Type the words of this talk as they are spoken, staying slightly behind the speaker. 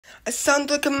I sound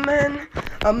like a man,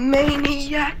 a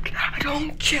maniac. I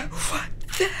don't care what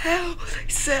the hell they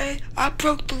say. I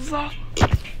broke the law.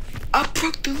 I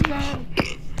broke the law.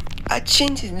 I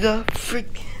changed the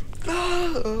freaking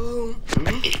law.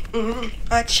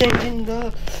 I changed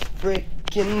the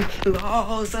freaking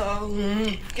laws.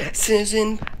 Guess who's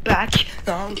in back?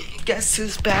 Guess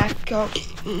who's back?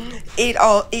 Eat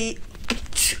all eat.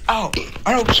 Oh,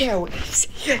 I don't care what they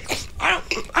say. I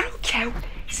don't care what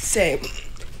they say.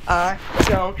 I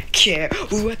don't care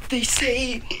what they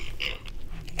say.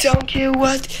 Don't care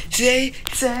what they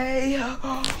say.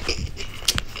 Oh.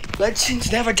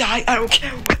 Legends never die. I don't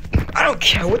care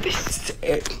what they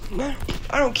say.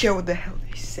 I don't care what the hell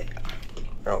they say.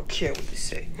 I don't care what they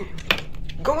say.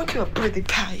 Going to a birthday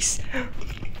party.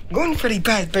 Going to Freddy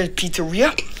Fazbear's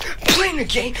Pizzeria. Playing a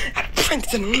game at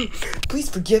Princeton. Please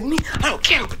forgive me. I don't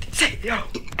care what they say. Yo,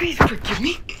 please forgive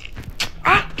me.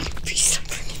 Please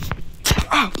forgive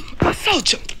me. I'm a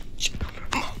soldier.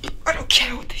 I don't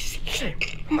care what they say.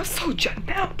 I'm a soldier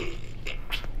now.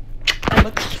 I'm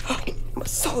a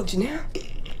soldier now.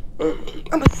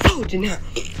 I'm a soldier now.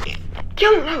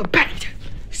 Killing little bastard.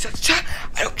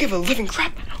 I don't give a living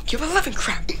crap. I don't give a living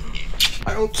crap.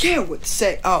 I don't care what they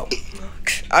say. I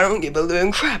don't give a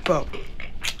living crap.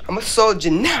 I'm a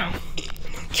soldier now. I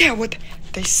don't care what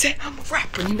they say. I'm a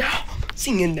rapper now. I'm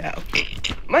singing now.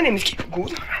 My name is Keith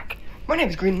Golden. My name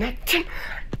is Green Lantern.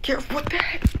 I don't care what the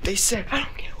heck they say. I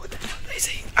don't care what the hell they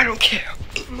say. I don't care.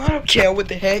 I don't care what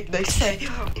the heck they say.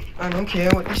 I don't care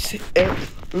what they say.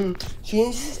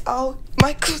 Jesus,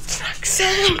 Michael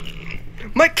Jackson.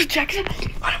 Michael Jackson.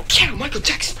 I don't care, Michael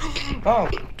Jackson. No.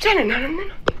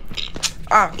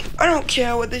 I don't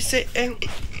care what they say. I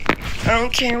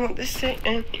don't care what they say.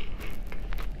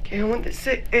 Care what they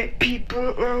say.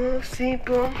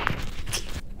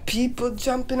 People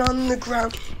jumping on the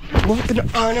ground.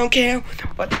 I don't care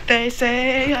what they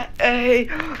say.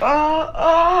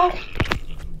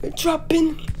 They're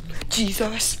dropping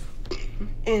Jesus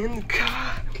in the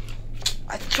car.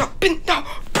 I dropping, no,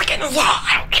 breaking the law.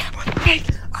 I don't care what they say.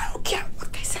 I don't care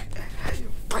what they say.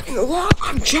 Breaking the law.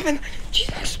 I'm jumping.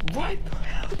 Jesus, what the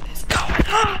hell is going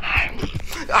on?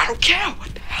 I don't care what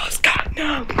the hell is going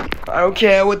on. I don't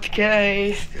care what the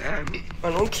case. I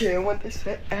don't care what they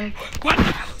say. What the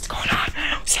hell is going on?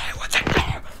 I don't say what they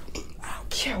care. I don't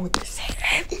care what they say.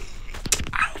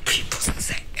 I don't people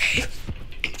say.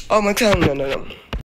 Oh my God, no.